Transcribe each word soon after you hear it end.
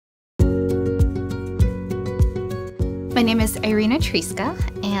My name is Irina Triska,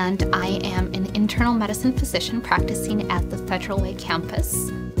 and I am an internal medicine physician practicing at the Federal Way campus.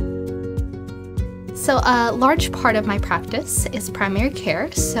 So a large part of my practice is primary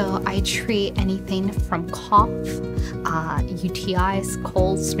care, so I treat anything from cough, UTIs,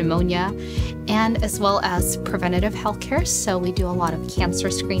 colds, pneumonia, and as well as preventative health care. So we do a lot of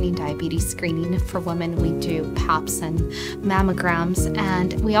cancer screening, diabetes screening. For women, we do PAPs and mammograms,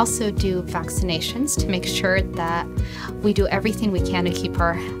 and we also do vaccinations to make sure that we do everything we can to keep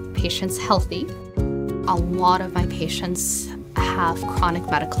our patients healthy. A lot of my patients have chronic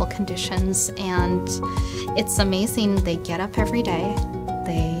medical conditions, and it's amazing. They get up every day,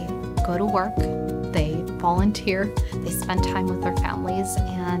 they go to work, they volunteer, they spend time with their families,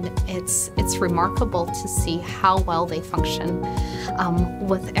 and it's remarkable to see how well they function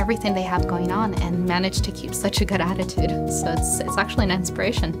with everything they have going on and manage to keep such a good attitude. So it's actually an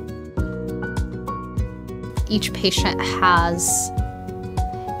inspiration. Each patient has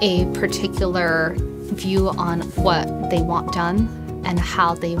a particular view on what they want done and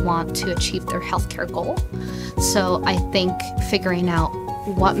how they want to achieve their healthcare goal. So I think figuring out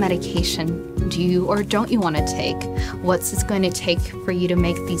what medication do you or don't you want to take, what's it going to take for you to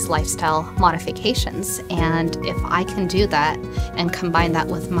make these lifestyle modifications, and if I can do that and combine that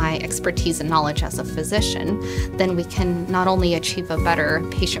with my expertise and knowledge as a physician, then we can not only achieve a better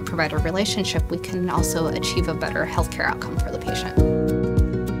patient-provider relationship, we can also achieve a better healthcare outcome for the patient.